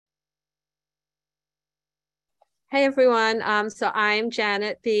Hey everyone. So I'm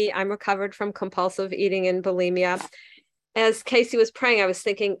Janet B. I'm recovered from compulsive eating and bulimia. As Casey was praying, I was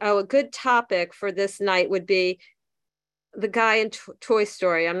thinking, oh, a good topic for this night would be the guy in Toy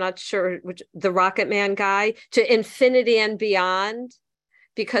Story. I'm not sure which, the Rocket Man guy, to infinity and beyond,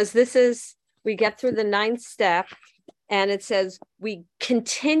 because we get through the ninth step and it says we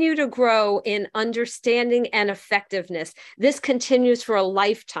continue to grow in understanding and effectiveness. This continues for a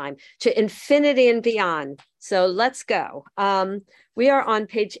lifetime to infinity and beyond. So let's go. We are on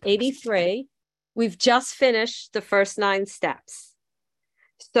page 83. We've just finished the first nine steps.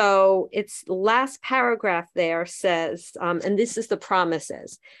 So its last paragraph there says, and this is the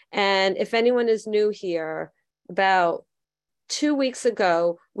promises. And if anyone is new here, about 2 weeks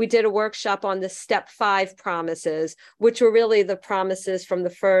ago, we did a workshop on the step 5 promises, which were really the promises from the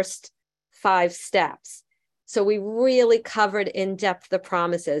first 5 steps. So we really covered in depth the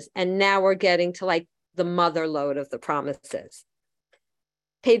promises. And now we're getting to like the mother lode of the promises.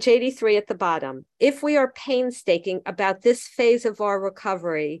 Page 83 at the bottom. If we are painstaking about this phase of our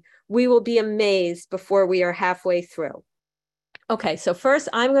recovery, we will be amazed before we are halfway through. Okay, so first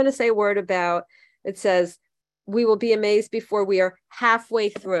I'm going to say a word about, it says, we will be amazed before we are halfway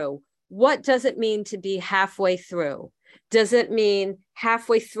through. What does it mean to be halfway through? Does it mean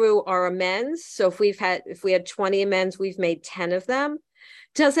halfway through our amends? So if we had 20 amends, we've made 10 of them.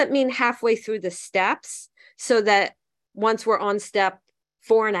 Does it mean halfway through the steps so that once we're on step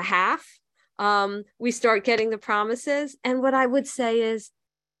 4.5, we start getting the promises? And what I would say is,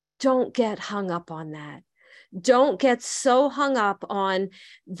 don't get hung up on that. Don't get so hung up on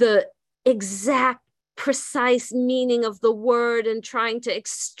the exact precise meaning of the word and trying to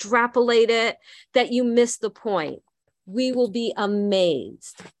extrapolate it that you miss the point. We will be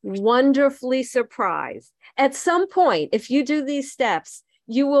amazed, wonderfully surprised. At some point, if you do these steps,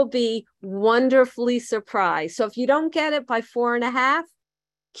 you will be wonderfully surprised. So if you don't get it by 4.5,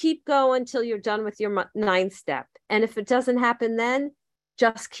 keep going until you're done with your ninth step. And if it doesn't happen then,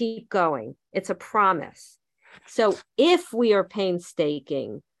 just keep going. It's a promise. So if we are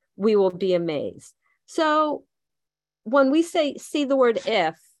painstaking, we will be amazed. So when we see the word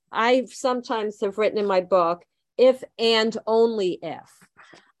if, I sometimes have written in my book, if and only if.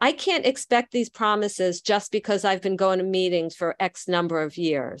 I can't expect these promises just because I've been going to meetings for X number of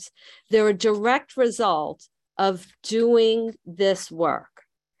years. They're a direct result of doing this work.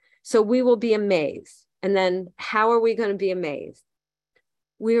 So we will be amazed. And then how are we going to be amazed?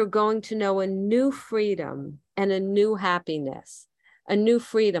 We are going to know a new freedom and a new happiness. A new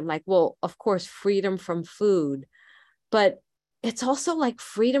freedom, like, well, of course, freedom from food, but it's also like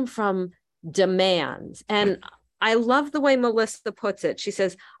freedom from demands. And I love the way Melissa puts it. She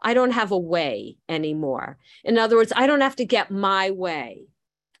says, I don't have a way anymore. In other words, I don't have to get my way.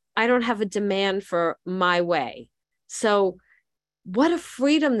 I don't have a demand for my way. So what a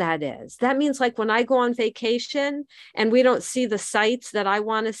freedom that is. That means like when I go on vacation and we don't see the sights that I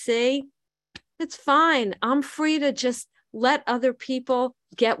want to see, it's fine. I'm free to just let other people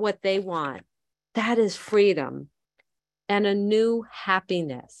get what they want. That is freedom and a new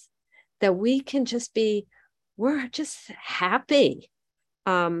happiness that we can just be, we're just happy.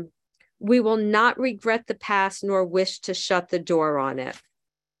 We will not regret the past nor wish to shut the door on it.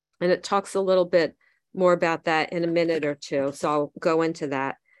 And it talks a little bit more about that in a minute or two. So I'll go into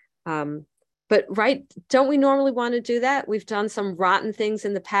that. But right, don't we normally want to do that? We've done some rotten things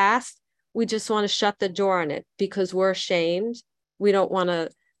in the past. We just want to shut the door on it because we're ashamed. We don't want to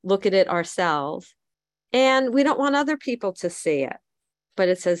look at it ourselves. And we don't want other people to see it. But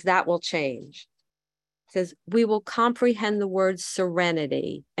it says that will change. It says, we will comprehend the word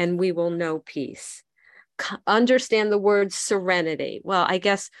serenity and we will know peace. Understand the word serenity. Well, I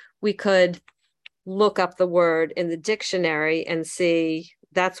guess we could look up the word in the dictionary and see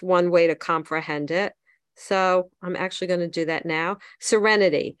that's one way to comprehend it. So I'm actually going to do that now.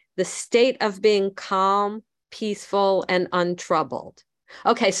 Serenity, the state of being calm, peaceful, and untroubled.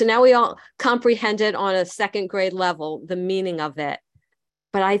 Okay, so now we all comprehend it on a second grade level, the meaning of it.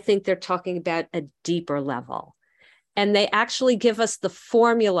 But I think they're talking about a deeper level. And they actually give us the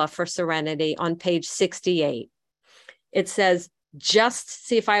formula for serenity on page 68. It says, just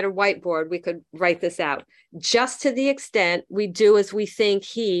see if I had a whiteboard, we could write this out. Just to the extent we do as we think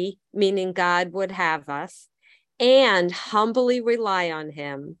he, meaning God, would have us, and humbly rely on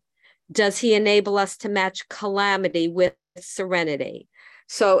him, does he enable us to match calamity with serenity.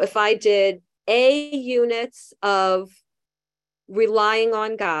 So if I did A units of relying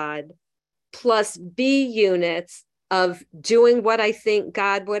on God plus B units of doing what I think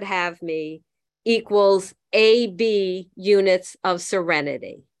God would have me equals AB units of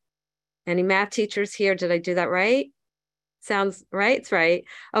serenity. Any math teachers here? Did I do that right? Sounds right. It's right.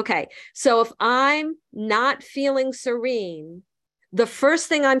 Okay. So if I'm not feeling serene, the first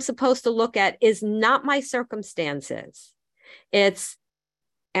thing I'm supposed to look at is not my circumstances. It's,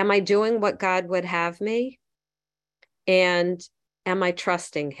 am I doing what God would have me? And am I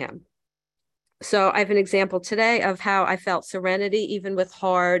trusting him? So I have an example today of how I felt serenity, even with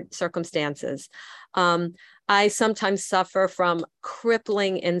hard circumstances. I sometimes suffer from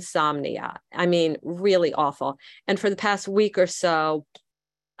crippling insomnia. I mean, really awful. And for the past week or so,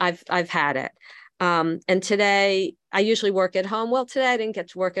 I've had it. And today I usually work at home. Well, today I didn't get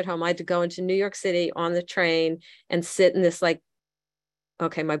to work at home. I had to go into New York City on the train and sit in this, like,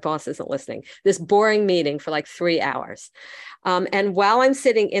 okay, my boss isn't listening, this boring meeting for like 3 hours. And while I'm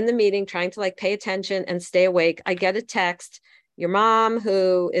sitting in the meeting, trying to like pay attention and stay awake, I get a text. Your mom,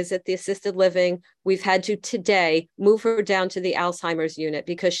 who is at the assisted living, we've had to today move her down to the Alzheimer's unit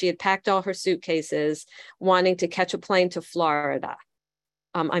because she had packed all her suitcases, wanting to catch a plane to Florida.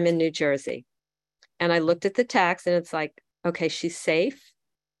 I'm in New Jersey. And I looked at the text and it's like, okay, she's safe.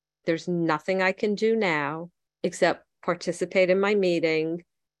 There's nothing I can do now except participate in my meeting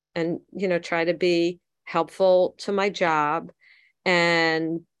and, try to be helpful to my job,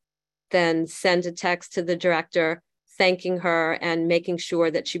 and then send a text to the director thanking her and making sure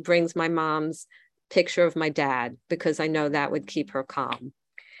that she brings my mom's picture of my dad, because I know that would keep her calm.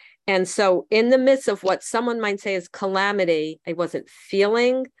 And so in the midst of what someone might say is calamity, I wasn't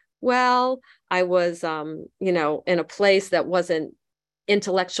feeling well. I was, in a place that wasn't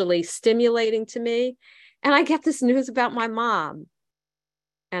intellectually stimulating to me. And I get this news about my mom,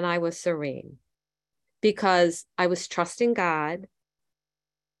 and I was serene because I was trusting God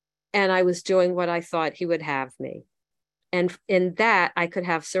and I was doing what I thought he would have me. And in that, I could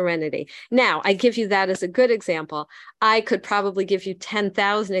have serenity. Now, I give you that as a good example. I could probably give you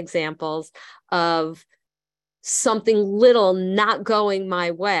 10,000 examples of something little not going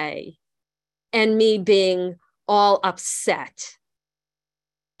my way and me being all upset.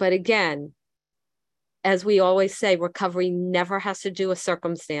 But again, as we always say, recovery never has to do with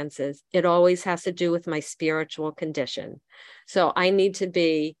circumstances. It always has to do with my spiritual condition. So I need to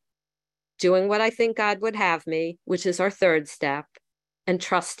be doing what I think God would have me, which is our third step, and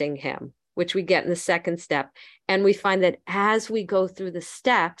trusting him, which we get in the second step. And we find that as we go through the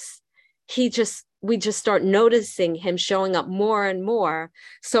steps, we just start noticing him showing up more and more.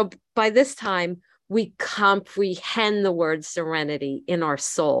 So by this time, we comprehend the word serenity in our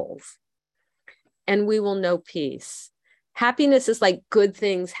souls, and we will know peace. Happiness is like good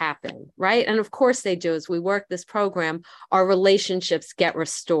things happen, right? And of course they do. As we work this program, our relationships get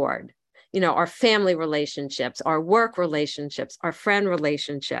restored. Our family relationships, our work relationships, our friend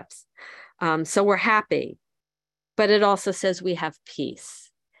relationships. So we're happy, but it also says we have peace.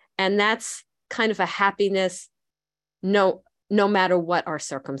 And that's kind of a happiness, no matter what our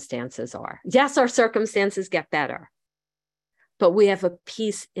circumstances are. Yes, our circumstances get better, but we have a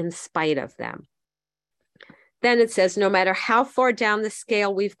peace in spite of them. Then it says, no matter how far down the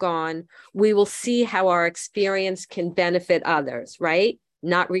scale we've gone, we will see how our experience can benefit others, right?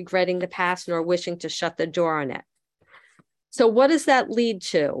 Not regretting the past nor wishing to shut the door on it. So what does that lead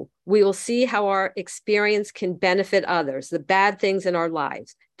to? We will see how our experience can benefit others, the bad things in our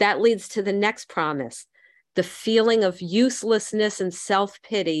lives. That leads to the next promise. The feeling of uselessness and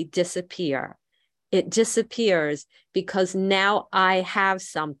self-pity disappear. It disappears because now I have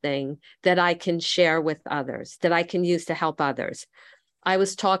something that I can share with others, that I can use to help others. I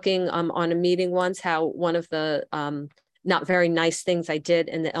was talking on a meeting once how one of the not very nice things I did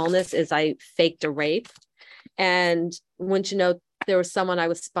in the illness is I faked a rape. And wouldn't you know, there was someone I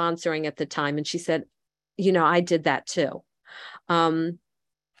was sponsoring at the time, and she said, I did that too.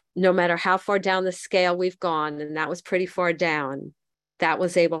 No matter how far down the scale we've gone, and that was pretty far down, that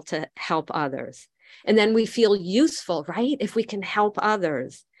was able to help others. And then we feel useful, right? If we can help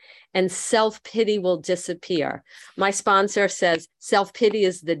others, and self-pity will disappear. My sponsor says self-pity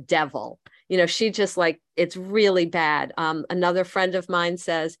is the devil. She just like, it's really bad. Another friend of mine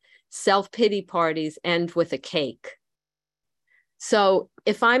says self-pity parties end with a cake. So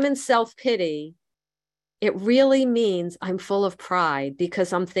if I'm in self-pity, it really means I'm full of pride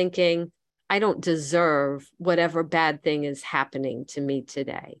because I'm thinking I don't deserve whatever bad thing is happening to me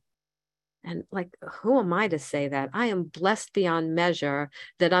today. And like, who am I to say that? I am blessed beyond measure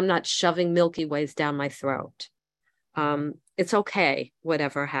that I'm not shoving Milky Ways down my throat. It's okay,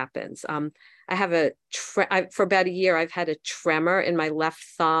 whatever happens. I have for about a year, I've had a tremor in my left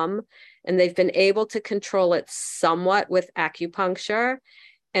thumb, and they've been able to control it somewhat with acupuncture.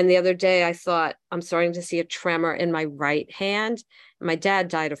 And the other day I thought, I'm starting to see a tremor in my right hand. My dad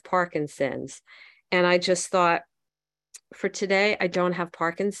died of Parkinson's. And I just thought, for today, I don't have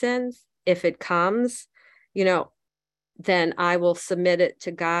Parkinson's. If it comes, you know, then I will submit it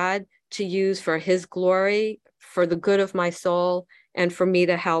to God to use for his glory, for the good of my soul, and for me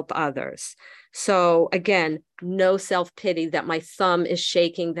to help others. So again, no self-pity that my thumb is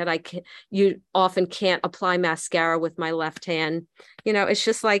shaking, that you often can't apply mascara with my left hand. It's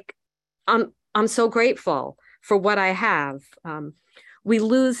just like, I'm so grateful for what I have. We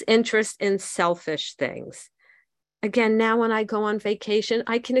lose interest in selfish things. Again, now when I go on vacation,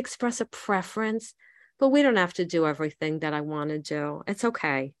 I can express a preference, but we don't have to do everything that I want to do. It's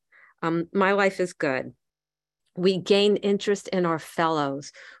okay. My life is good. We gain interest in our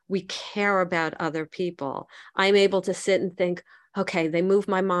fellows. We care about other people. I'm able to sit and think, okay, they moved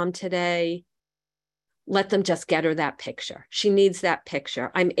my mom today. Let them just get her that picture. She needs that picture.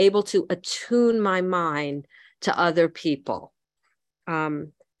 I'm able to attune my mind to other people.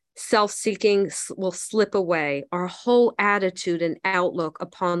 Self-seeking will slip away. Our whole attitude and outlook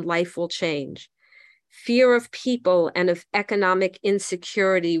upon life will change. Fear of people and of economic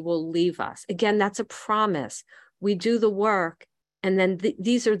insecurity will leave us. Again, that's a promise. We do the work, and then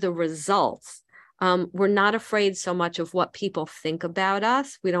these are the results. We're not afraid so much of what people think about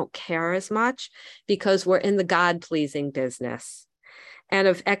us. We don't care as much because we're in the God-pleasing business. And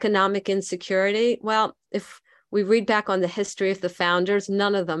of economic insecurity, well, if we read back on the history of the founders,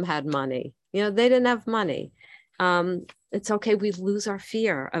 none of them had money. They didn't have money. It's okay. We lose our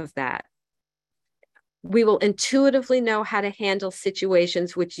fear of that. We will intuitively know how to handle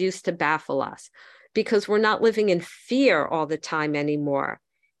situations which used to baffle us because we're not living in fear all the time anymore.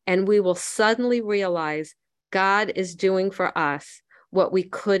 And we will suddenly realize God is doing for us what we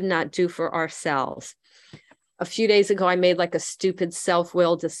could not do for ourselves. A few days ago, I made like a stupid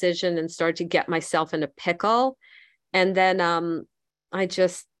self-will decision and started to get myself in a pickle. And then I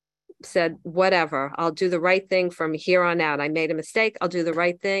just said, whatever, I'll do the right thing from here on out. I made a mistake. I'll do the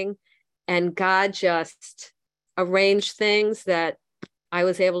right thing. And God just arranged things that I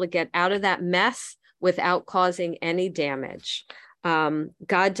was able to get out of that mess without causing any damage.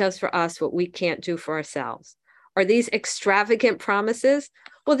 God does for us what we can't do for ourselves. Are these extravagant promises?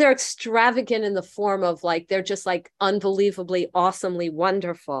 Well, they're extravagant in the form of they're just unbelievably, awesomely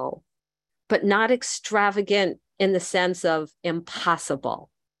wonderful, but not extravagant in the sense of impossible.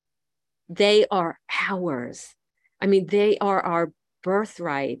 They are ours. I mean, they are our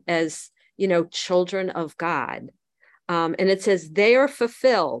birthright as, children of God. And it says they are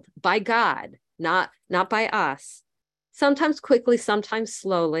fulfilled by God, not by us. Sometimes quickly, sometimes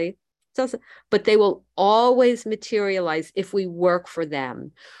slowly, but they will always materialize if we work for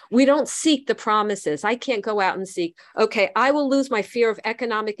them. We don't seek the promises. I can't go out and seek, okay, I will lose my fear of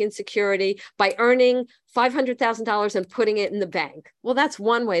economic insecurity by earning $500,000 and putting it in the bank. Well, that's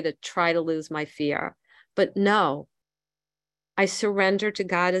one way to try to lose my fear. But no, I surrender to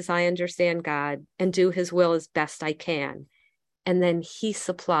God as I understand God and do his will as best I can. And then he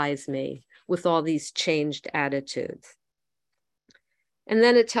supplies me with all these changed attitudes. And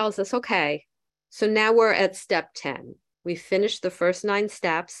then it tells us, okay, so now we're at step 10. We finished the first 9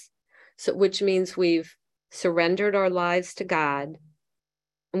 steps, which means we've surrendered our lives to God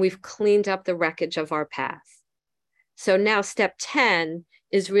and we've cleaned up the wreckage of our past. So now step 10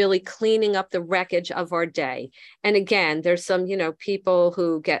 is really cleaning up the wreckage of our day. And again, there's some, people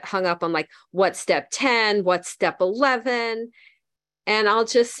who get hung up on what's step 10, what's step 11. And I'll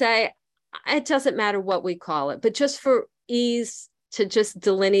just say, it doesn't matter what we call it, but just for ease to just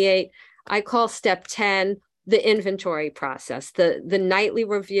delineate, I call step 10 the inventory process, the nightly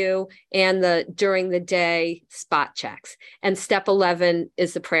review and the during the day spot checks. And step 11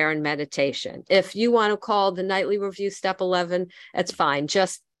 is the prayer and meditation. If you want to call the nightly review step 11, that's fine.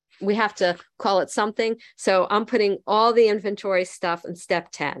 Just we have to call it something. So I'm putting all the inventory stuff in step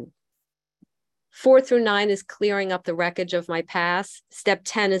 10. 4 through 9 is clearing up the wreckage of my past. Step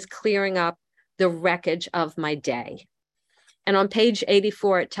 10 is clearing up the wreckage of my day. And on page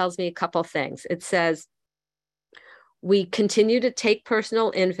 84, it tells me a couple things. It says, we continue to take personal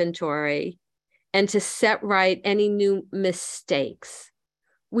inventory and to set right any new mistakes.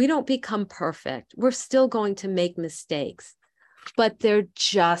 We don't become perfect. We're still going to make mistakes, but they're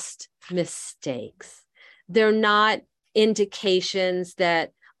just mistakes. They're not indications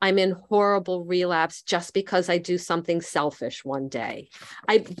that I'm in horrible relapse just because I do something selfish one day.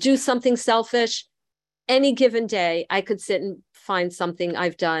 I do something selfish any given day. I could sit and find something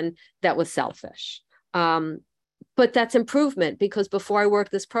I've done that was selfish. But that's improvement because before I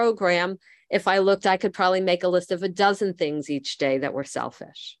worked this program, If I looked, I could probably make a list of a dozen things each day that were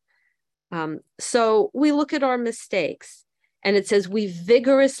selfish. So we look at our mistakes, and it says we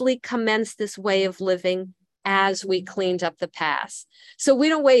vigorously commence this way of living as we cleaned up the past. So we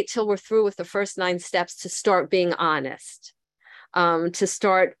don't wait till we're through with the first 9 steps to start being honest, to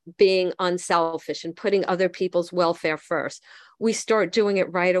start being unselfish and putting other people's welfare first. We start doing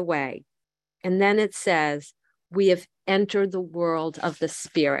it right away. And then it says, we have entered the world of the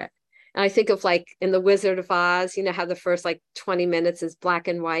spirit. And I think of like in The Wizard of Oz, you know how the first like 20 minutes is black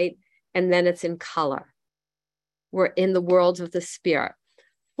and white, and then it's in color. We're in the world of the spirit.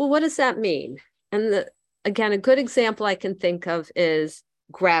 Well, what does that mean? And again, a good example I can think of is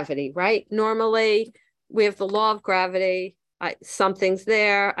gravity, right? Normally, we have the law of gravity. Something's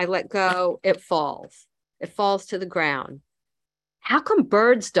there, I let go, it falls. It falls to the ground. How come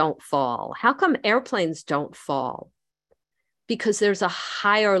birds don't fall? How come airplanes don't fall? Because there's a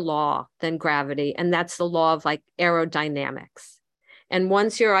higher law than gravity, and that's the law of like aerodynamics. And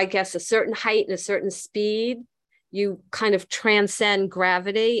once you're, I guess, a certain height and a certain speed, you kind of transcend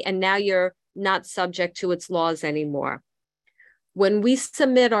gravity, and now you're not subject to its laws anymore. When we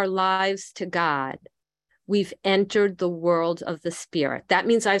submit our lives to God, we've entered the world of the spirit. That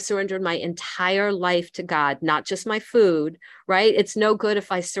means I've surrendered my entire life to God, not just my food, right? It's no good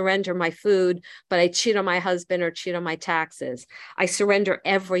if I surrender my food, but I cheat on my husband or cheat on my taxes. I surrender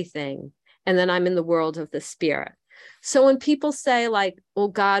everything, and then I'm in the world of the spirit. So when people say like, well,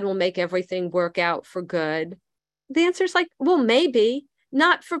 God will make everything work out for good, the answer is like, well, maybe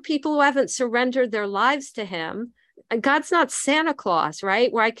not for people who haven't surrendered their lives to him. God's not Santa Claus,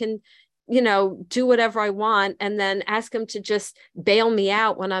 right? Where I can, do whatever I want and then ask him to just bail me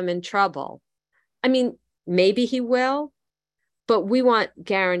out when I'm in trouble. I mean, maybe he will, but we want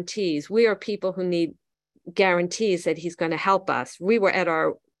guarantees. We are people who need guarantees that he's going to help us. We were at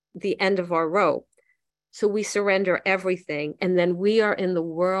the end of our rope. So we surrender everything, and then we are in the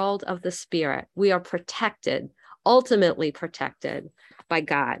world of the spirit. We are protected, ultimately protected by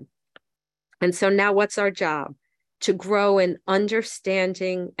God. And so now what's our job? To grow in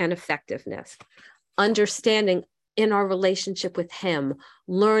understanding and effectiveness, understanding in our relationship with him,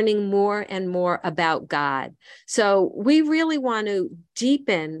 learning more and more about God. So we really want to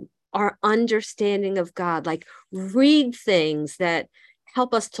deepen our understanding of God, like read things that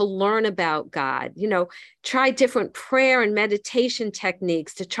help us to learn about God, try different prayer and meditation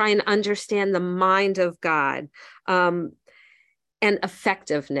techniques to try and understand the mind of God, and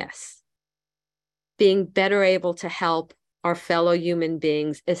effectiveness, being better able to help our fellow human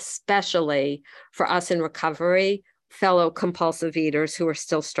beings, especially for us in recovery, fellow compulsive eaters who are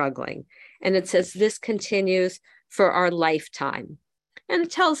still struggling. And it says this continues for our lifetime. And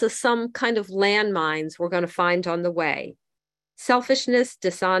it tells us some kind of landmines we're going to find on the way. Selfishness,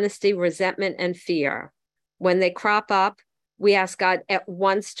 dishonesty, resentment, and fear. When they crop up, we ask God at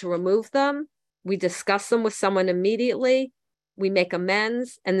once to remove them. We discuss them with someone immediately. We make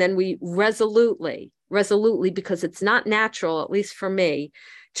amends, and then we resolutely, because it's not natural, at least for me,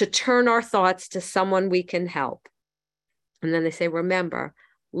 to turn our thoughts to someone we can help. And then they say, remember,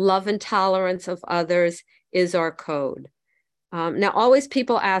 love and tolerance of others is our code. Now, always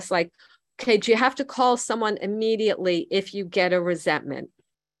people ask, like, okay, do you have to call someone immediately if you get a resentment?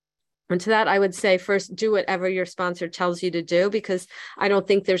 And to that, I would say, first, do whatever your sponsor tells you to do, because I don't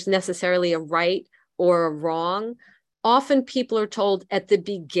think there's necessarily a right or a wrong. Often people are told at the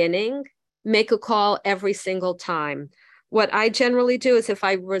beginning, make a call every single time. What I generally do is if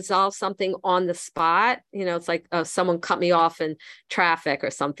I resolve something on the spot, it's like someone cut me off in traffic or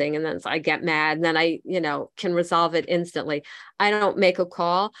something, and then I get mad, and then I, can resolve it instantly. I don't make a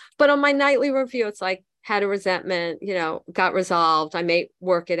call, but on my nightly review, it's like, had a resentment, got resolved. I may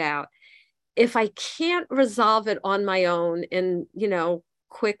work it out. If I can't resolve it on my own and,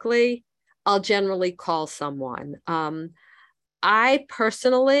 quickly, I'll generally call someone. I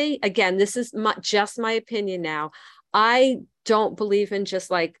personally, again, this is just my opinion now, I don't believe in just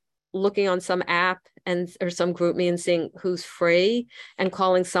like looking on some app or some group me and seeing who's free and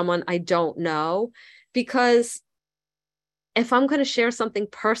calling someone I don't know. Because if I'm going to share something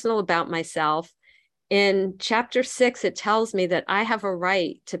personal about myself, in chapter 6, it tells me that I have a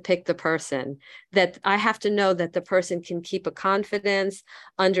right to pick the person, that I have to know that the person can keep a confidence,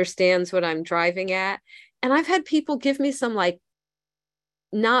 understands what I'm driving at. And I've had people give me some like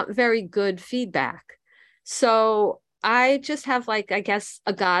not very good feedback. So I just have like, I guess,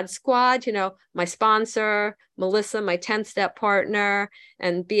 a God squad, my sponsor, Melissa, my 10-step partner,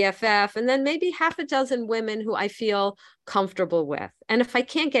 and BFF, and then maybe half a dozen women who I feel comfortable with. And if I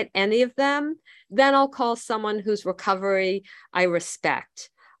can't get any of them, then I'll call someone whose recovery I respect.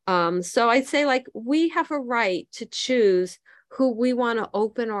 So I'd say like we have a right to choose who we want to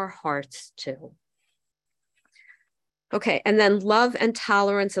open our hearts to. Okay, and then love and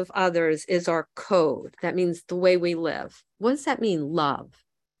tolerance of others is our code. That means the way we live. What does that mean, love?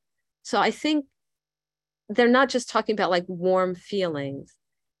 So I think they're not just talking about like warm feelings,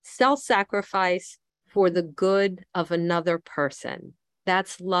 self-sacrifice for the good of another person.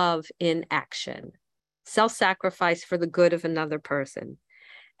 That's love in action. Self-sacrifice for the good of another person.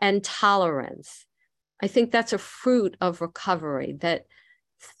 And tolerance. I think that's a fruit of recovery, that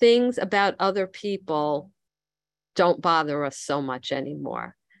things about other people don't bother us so much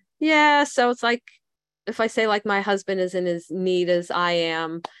anymore. Yeah, so it's like if I say like my husband isn't as neat as I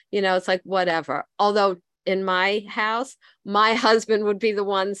am, it's like whatever. Although in my house, my husband would be the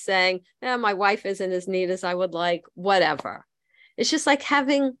one saying, "Yeah, my wife isn't as neat as I would like, whatever." It's just like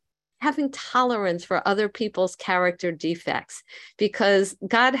having tolerance for other people's character defects, because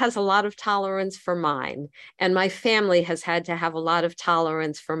God has a lot of tolerance for mine, and my family has had to have a lot of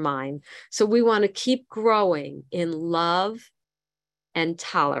tolerance for mine. So we want to keep growing in love and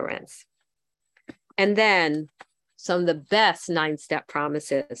tolerance. And then some of the best 9-step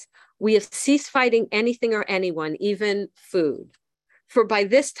promises. We have ceased fighting anything or anyone, even food. For by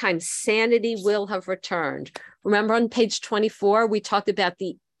this time, sanity will have returned. Remember on page 24, we talked about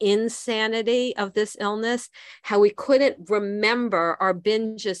the insanity of this illness, how we couldn't remember our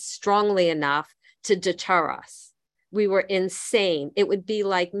binges strongly enough to deter us. We were insane. It would be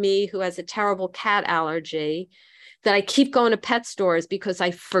like me, who has a terrible cat allergy, that I keep going to pet stores because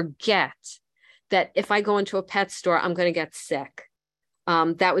I forget that if I go into a pet store, I'm going to get sick.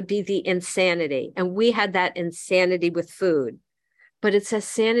 That would be the insanity. And we had that insanity with food. But it says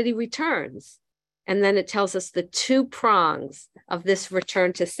sanity returns. And then it tells us the 2 prongs of this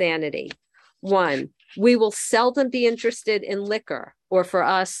return to sanity. 1, we will seldom be interested in liquor, or for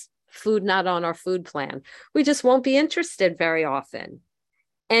us, food not on our food plan. We just won't be interested very often.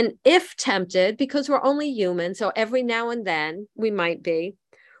 And if tempted, because we're only human, so every now and then we might be,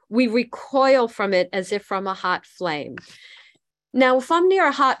 we recoil from it as if from a hot flame. Now, if I'm near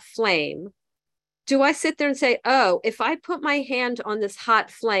a hot flame, do I sit there and say, oh, if I put my hand on this hot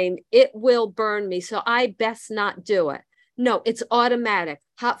flame, it will burn me, so I best not do it? No, it's automatic.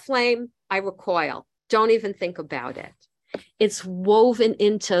 Hot flame, I recoil. Don't even think about it. It's woven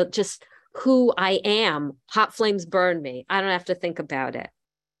into just who I am. Hot flames burn me. I don't have to think about it.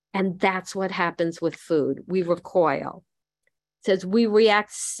 And that's what happens with food. We recoil. It says we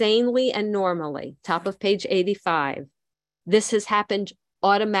react sanely and normally. Top of page 85. This has happened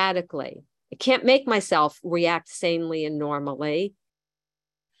automatically. I can't make myself react sanely and normally.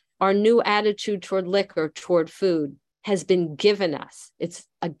 Our new attitude toward liquor, toward food, has been given us. It's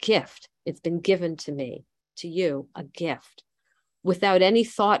a gift. It's been given to me, to you, a gift, without any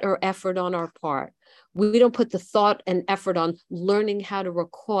thought or effort on our part. We don't put the thought and effort on learning how to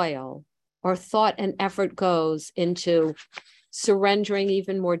recoil. Our thought and effort goes into surrendering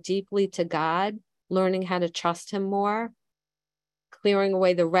even more deeply to God, learning how to trust Him more, clearing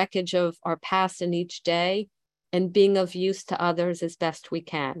away the wreckage of our past in each day, and being of use to others as best we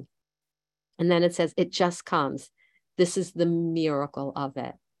can. And then it says, it just comes. This is the miracle of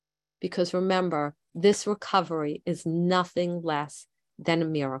it. Because remember, this recovery is nothing less than a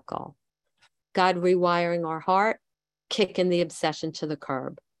miracle. God rewiring our heart, kicking the obsession to the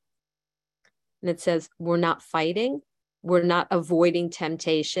curb. And it says, we're not fighting. We're not avoiding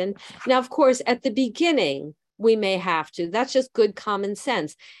temptation. Now, of course, at the beginning, we may have to. That's just good common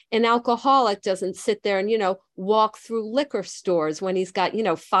sense. An alcoholic doesn't sit there and, walk through liquor stores when he's got,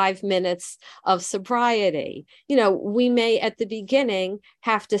 5 minutes of sobriety. We may at the beginning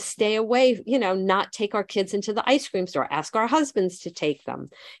have to stay away, not take our kids into the ice cream store, ask our husbands to take them,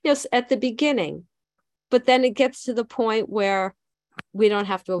 at the beginning. But then it gets to the point where we don't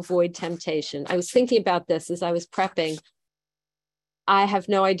have to avoid temptation. I was thinking about this as I was prepping. I have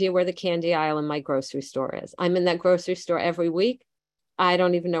no idea where the candy aisle in my grocery store is. I'm in that grocery store every week. I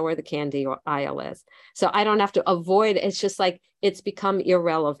don't even know where the candy aisle is. So I don't have to avoid it. It's just like it's become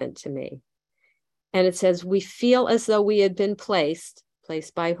irrelevant to me. And it says, we feel as though we had been placed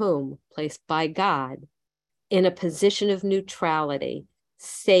by whom? Placed by God, in a position of neutrality,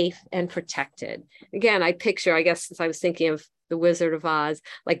 safe and protected. Again, I picture, I guess, since I was thinking of the Wizard of Oz,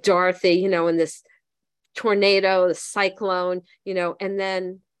 like Dorothy, in this tornado, the cyclone, and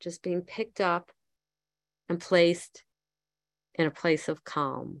then just being picked up and placed in a place of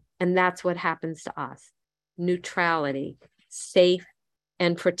calm. And that's what happens to us. Neutrality, safe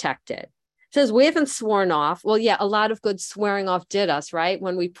and protected. It says we haven't sworn off. Well, yeah, a lot of good swearing off did us, right?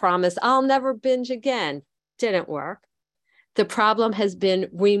 When we promised, I'll never binge again. Didn't work. The problem has been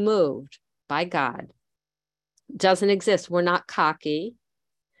removed by God. Doesn't exist. We're not cocky.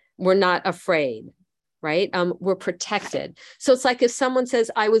 We're not afraid, right? We're protected. So it's like if someone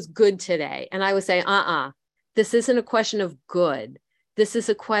says, I was good today, and I would say, this isn't a question of good. This is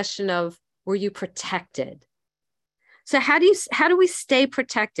a question of, were you protected? So how do we stay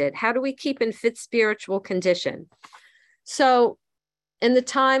protected? How do we keep in fit spiritual condition? So in the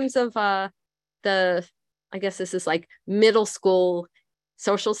times of I guess this is like middle school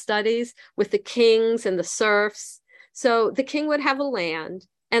social studies with the kings and the serfs. So the king would have a land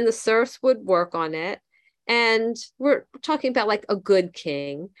and the serfs would work on it. And we're talking about like a good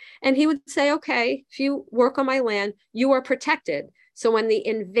king. And he would say, okay, if you work on my land, you are protected. So when the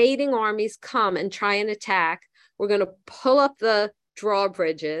invading armies come and try and attack, we're going to pull up the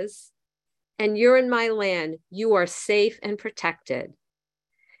drawbridges and you're in my land. You are safe and protected.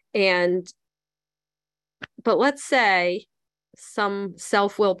 But let's say some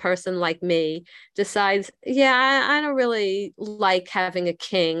self-will person like me decides, yeah, I don't really like having a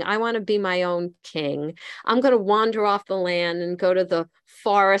king. I want to be my own king. I'm going to wander off the land and go to the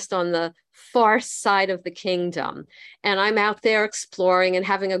forest on the far side of the kingdom. And I'm out there exploring and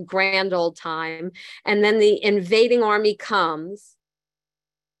having a grand old time. And then the invading army comes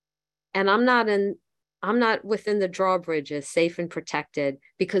and I'm not within the drawbridges, safe and protected,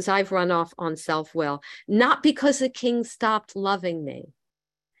 because I've run off on self-will, not because the king stopped loving me.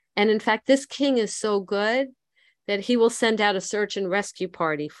 And in fact, this king is so good that he will send out a search and rescue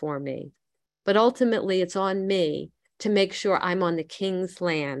party for me. But ultimately, it's on me to make sure I'm on the king's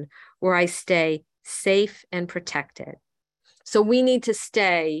land where I stay safe and protected. So we need to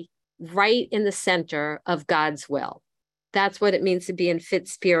stay right in the center of God's will. That's what it means to be in fit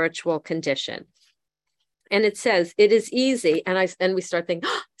spiritual condition. And it says it is easy. And we start thinking,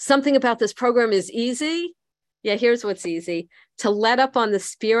 something about this program is easy. Yeah, here's what's easy: to let up on the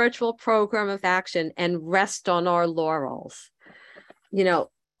spiritual program of action and rest on our laurels.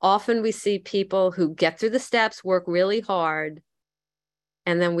 Often we see people who get through the steps, work really hard,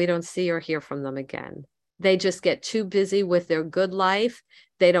 and then we don't see or hear from them again. They just get too busy with their good life.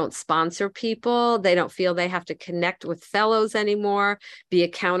 They don't sponsor people. They don't feel they have to connect with fellows anymore, be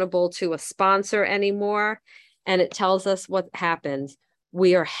accountable to a sponsor anymore. And it tells us what happens.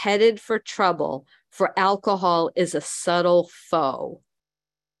 We are headed for trouble, for alcohol is a subtle foe,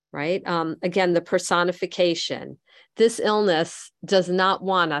 right? Again, the personification. This illness does not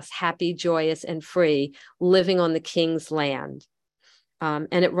want us happy, joyous, and free, living on the king's land. And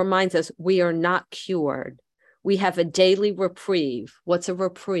it reminds us we are not cured. We have a daily reprieve. What's a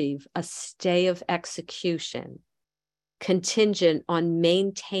reprieve? A stay of execution, contingent on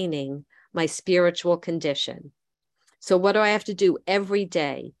maintaining my spiritual condition. So what do I have to do every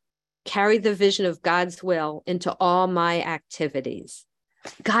day? Carry the vision of God's will into all my activities.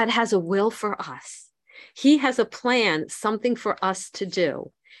 God has a will for us. He has a plan, something for us to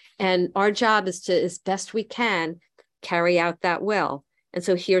do. And our job is to, as best we can, carry out that will. And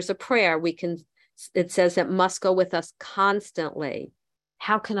so here's a prayer it says it must go with us constantly.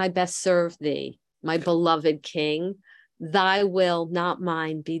 How can I best serve thee, my beloved King? Thy will, not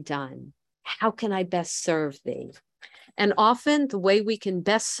mine, be done. How can I best serve thee? And often the way we can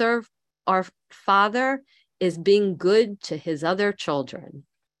best serve our Father is being good to his other children.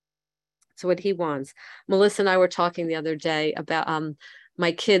 That's what he wants. Melissa and I were talking the other day about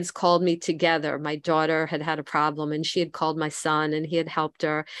my kids called me together. My daughter had a problem and she had called my son and he had helped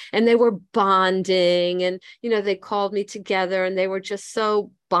her, and they were bonding, and they called me together and they were just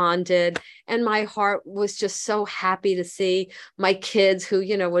so bonded, and my heart was just so happy to see my kids who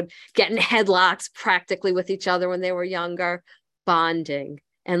would get in headlocks practically with each other when they were younger, bonding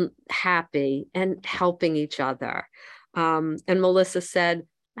and happy and helping each other. And Melissa said,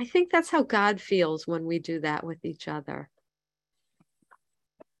 I think that's how God feels when we do that with each other.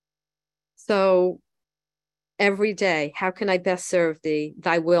 So every day, how can I best serve thee?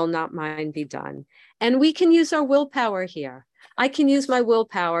 Thy will, not mine, be done. And we can use our willpower here. I can use my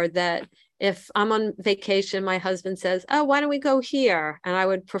willpower that if I'm on vacation, my husband says, oh, why don't we go here? And I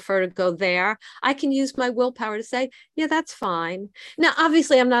would prefer to go there. I can use my willpower to say, yeah, that's fine. Now,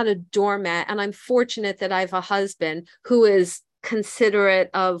 obviously, I'm not a doormat, and I'm fortunate that I have a husband who is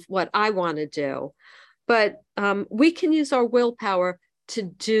considerate of what I want to do. But we can use our willpower to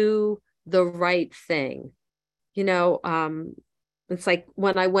do the right thing. It's like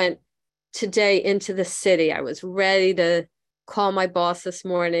when I went today into the city, I was ready to call my boss this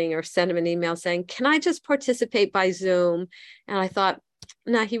morning or send him an email saying, can I just participate by Zoom? And I thought,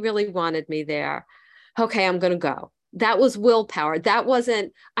 no, he really wanted me there. Okay, I'm going to go. That was willpower. That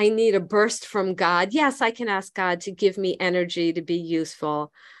wasn't, I need a burst from God. Yes, I can ask God to give me energy to be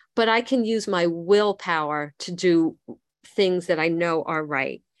useful, but I can use my willpower to do things that I know are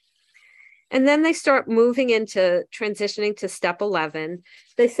right. And then they start moving into transitioning to step 11.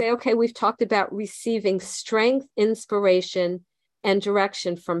 They say, okay, we've talked about receiving strength, inspiration, and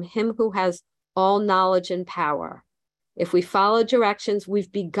direction from him who has all knowledge and power. If we follow directions,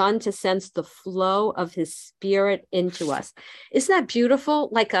 we've begun to sense the flow of his spirit into us. Isn't that beautiful?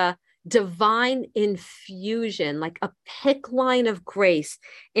 Like a divine infusion, like a pick line of grace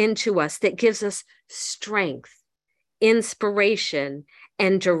into us that gives us strength, inspiration,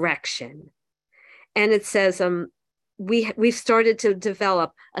 and direction. And it says, we've started to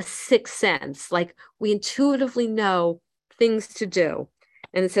develop a sixth sense, like we intuitively know things to do.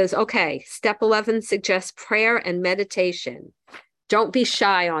 And it says, okay, step 11 suggests prayer and meditation. Don't be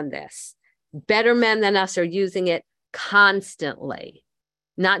shy on this. Better men than us are using it constantly,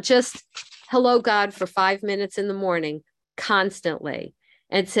 not just hello, God, for 5 minutes in the morning, constantly.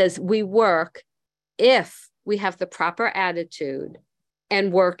 And it says, we work if we have the proper attitude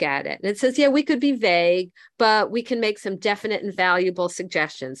and work at it. And it says, yeah, we could be vague, but we can make some definite and valuable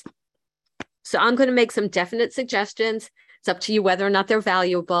suggestions. So I'm going to make some definite suggestions. It's up to you whether or not they're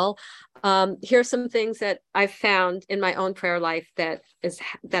valuable. Here's some things that I've found in my own prayer life that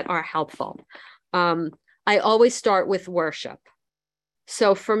are helpful. I always start with worship.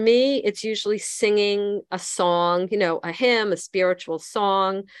 So for me, it's usually singing a song, a hymn, a spiritual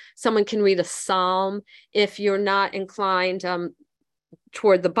song. Someone can read a psalm. If you're not inclined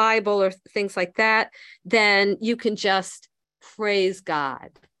toward the Bible or things like that, then you can just praise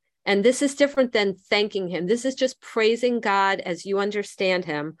God. And this is different than thanking him. This is just praising God as you understand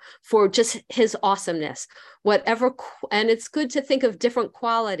him for just his awesomeness, whatever. And it's good to think of different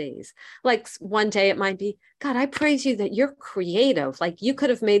qualities. Like one day it might be, God, I praise you that you're creative. Like you could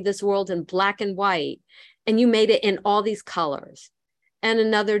have made this world in black and white and you made it in all these colors. And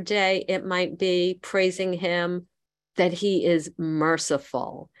another day it might be praising him that he is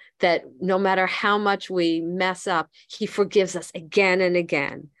merciful, that no matter how much we mess up, he forgives us again and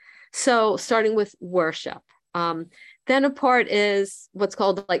again. So starting with worship. Then a part is what's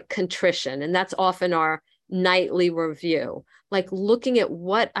called like contrition. And that's often our nightly review, like looking at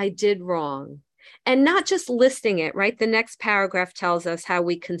what I did wrong and not just listing it, right? The next paragraph tells us how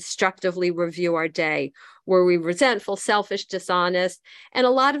we constructively review our day. Were we resentful, selfish, dishonest? And a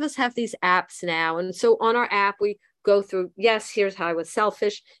lot of us have these apps now. And so on our app, we go through, yes, here's how I was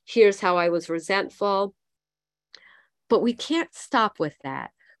selfish. Here's how I was resentful. But we can't stop with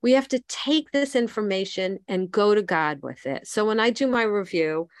that. We have to take this information and go to God with it. So when I do my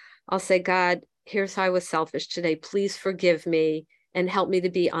review, I'll say, God, here's how I was selfish today. Please forgive me and help me to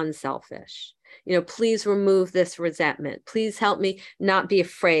be unselfish. Please remove this resentment. Please help me not be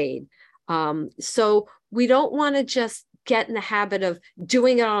afraid. So we don't want to just get in the habit of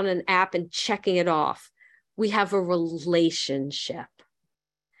doing it on an app and checking it off. We have a relationship.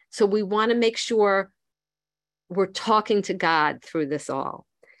 So we want to make sure we're talking to God through this all.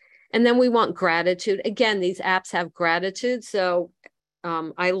 And then we want gratitude. Again, these apps have gratitude. So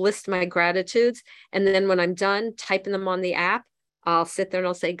I list my gratitudes. And then when I'm done typing them on the app, I'll sit there and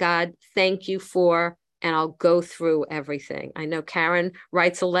I'll say, God, thank you for, and I'll go through everything. I know Karen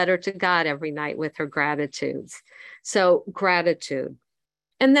writes a letter to God every night with her gratitudes. So gratitude.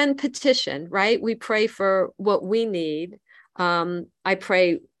 And then petition, right? We pray for what we need. I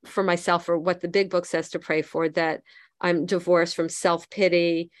pray for myself or what the big book says to pray for, that I'm divorced from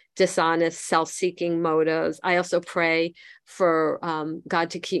self-pity, dishonest, self-seeking motives. I also pray for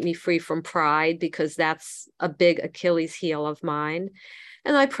God to keep me free from pride, because that's a big Achilles heel of mine.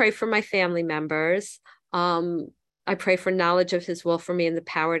 And I pray for my family members. I pray for knowledge of his will for me and the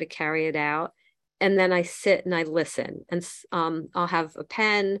power to carry it out. And then I sit and I listen. And I'll have a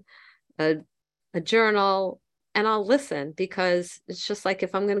pen, a journal, and I'll listen, because it's just like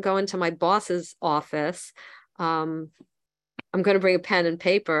if I'm going to go into my boss's office, I'm going to bring a pen and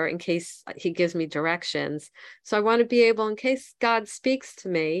paper in case he gives me directions. So I want to be able, in case God speaks to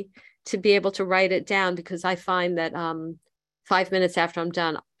me, to be able to write it down, because I find that 5 minutes after I'm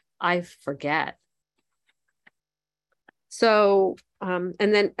done, I forget. So, and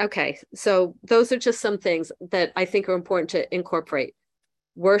then, okay, so those are just some things that I think are important to incorporate: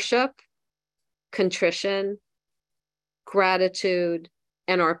 worship, contrition, gratitude,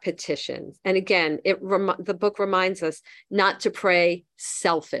 and our petitions. And again, the book reminds us not to pray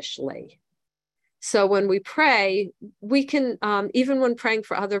selfishly. So when we pray, we can, even when praying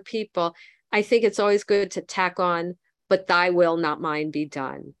for other people, I think it's always good to tack on, but thy will, not mine, be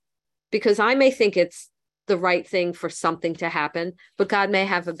done. Because I may think it's the right thing for something to happen, but God may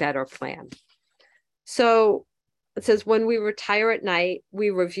have a better plan. So it says, when we retire at night, we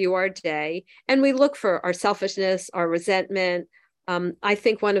review our day and we look for our selfishness, our resentment. I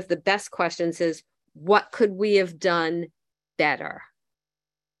think one of the best questions is, what could we have done better?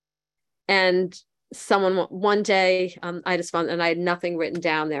 And someone one day, I had a sponsor and I had nothing written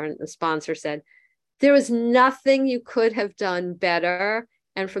down there. And the sponsor said, there was nothing you could have done better.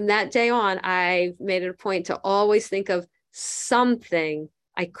 And from that day on, I made it a point to always think of something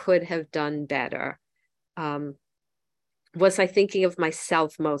I could have done better. Was I thinking of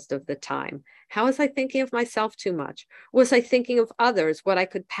myself most of the time? How was I thinking of myself too much? Was I thinking of others, what I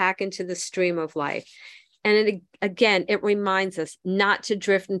could pack into the stream of life? And again, it reminds us not to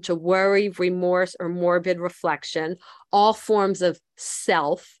drift into worry, remorse, or morbid reflection, all forms of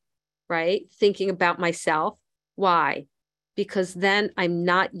self, right? Thinking about myself. Why? Because then I'm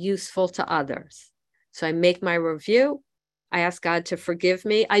not useful to others. So I make my review. I ask God to forgive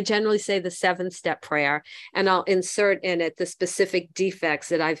me. I generally say the 7-step prayer, and I'll insert in it the specific defects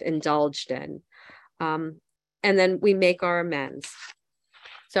that I've indulged in. And then we make our amends.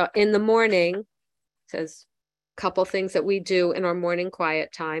 So in the morning, says a couple things that we do in our morning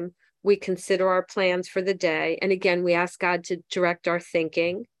quiet time. We consider our plans for the day. And again, we ask God to direct our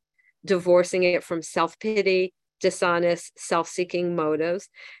thinking, divorcing it from self-pity, dishonest, self-seeking motives.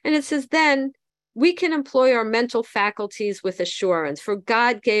 And it says, then we can employ our mental faculties with assurance, for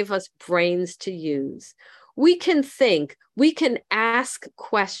God gave us brains to use. We can think, we can ask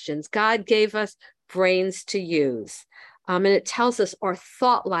questions. God gave us brains to use. And it tells us our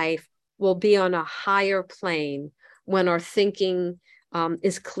thought life will be on a higher plane when our thinking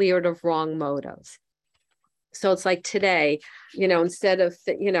is cleared of wrong motives. So it's like today, instead of,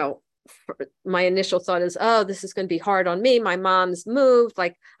 my initial thought is, oh, this is going to be hard on me. My mom's moved,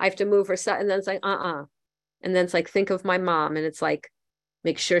 like I have to move her son. And then it's like, And then it's like, think of my mom. And it's like,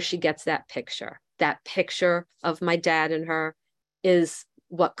 make sure she gets that picture. That picture of my dad and her is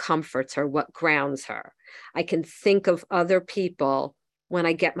what comforts her, what grounds her. I can think of other people when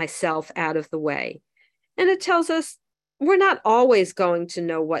I get myself out of the way. And it tells us we're not always going to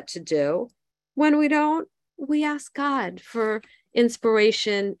know what to do. When we don't, we ask God for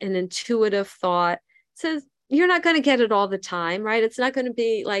inspiration and intuitive thought. It says you're not going to get it all the time, right? It's not going to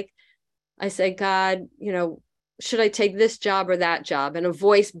be like I say, God, should I take this job or that job? And a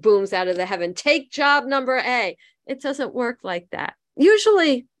voice booms out of the heaven, take job number A. It doesn't work like that.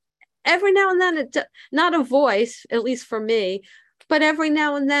 Usually, every now and then, not a voice, at least for me, but every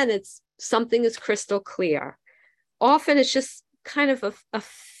now and then it's something is crystal clear. Often it's just kind of a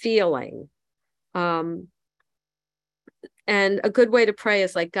feeling. And a good way to pray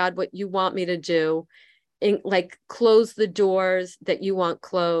is like, God, what you want me to do, like close the doors that you want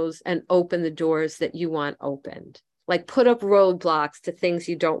closed and open the doors that you want opened. Like put up roadblocks to things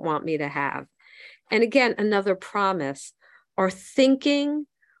you don't want me to have. And again, another promise, our thinking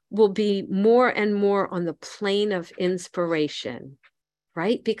will be more and more on the plane of inspiration,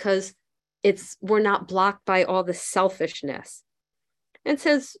 right? Because we're not blocked by all the selfishness. And it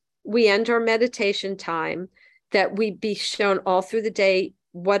says we end our meditation time, that we be shown all through the day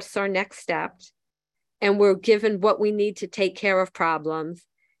what's our next step, and we're given what we need to take care of problems,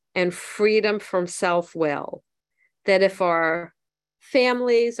 and freedom from self-will. That if our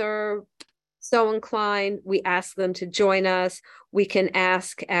families are so inclined, we ask them to join us. We can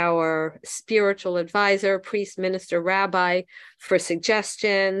ask our spiritual advisor, priest, minister, rabbi for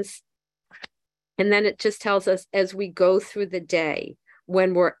suggestions. And then it just tells us as we go through the day,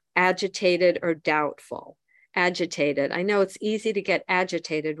 when we're agitated or doubtful. Agitated. I know it's easy to get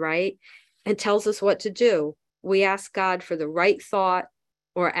agitated, right? And tells us what to do. We ask God for the right thought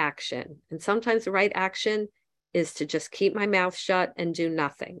or action. And sometimes the right action is to just keep my mouth shut and do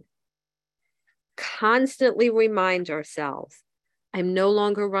nothing. Constantly remind ourselves, I'm no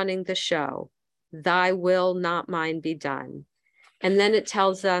longer running the show. Thy will, not mine, be done. And then it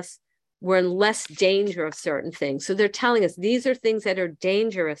tells us we're in less danger of certain things. So they're telling us these are things that are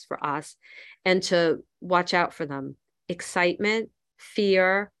dangerous for us and to watch out for them. Excitement,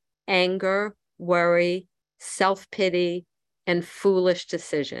 fear, anger, worry, self-pity, and foolish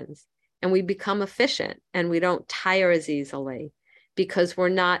decisions. And we become efficient and we don't tire as easily because we're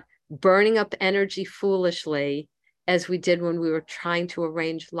not burning up energy foolishly as we did when we were trying to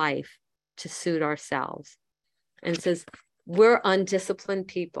arrange life to suit ourselves. And it says, we're undisciplined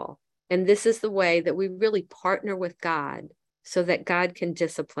people. And this is the way that we really partner with God so that God can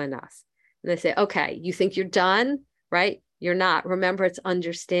discipline us. And they say, okay, you think you're done, right? You're not. Remember, it's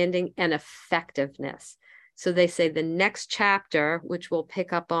understanding and effectiveness. So they say the next chapter, which we'll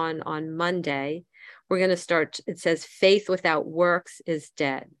pick up on Monday, we're going to start. It says faith without works is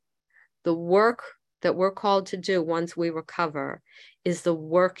dead. The work that we're called to do once we recover is the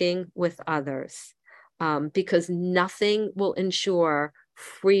working with others, because nothing will ensure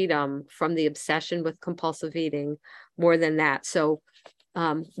freedom from the obsession with compulsive eating more than that. So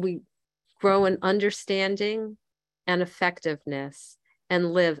we grow in understanding and effectiveness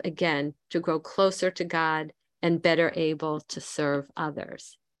and live again to grow closer to God and better able to serve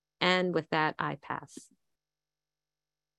others. And with that, I pass.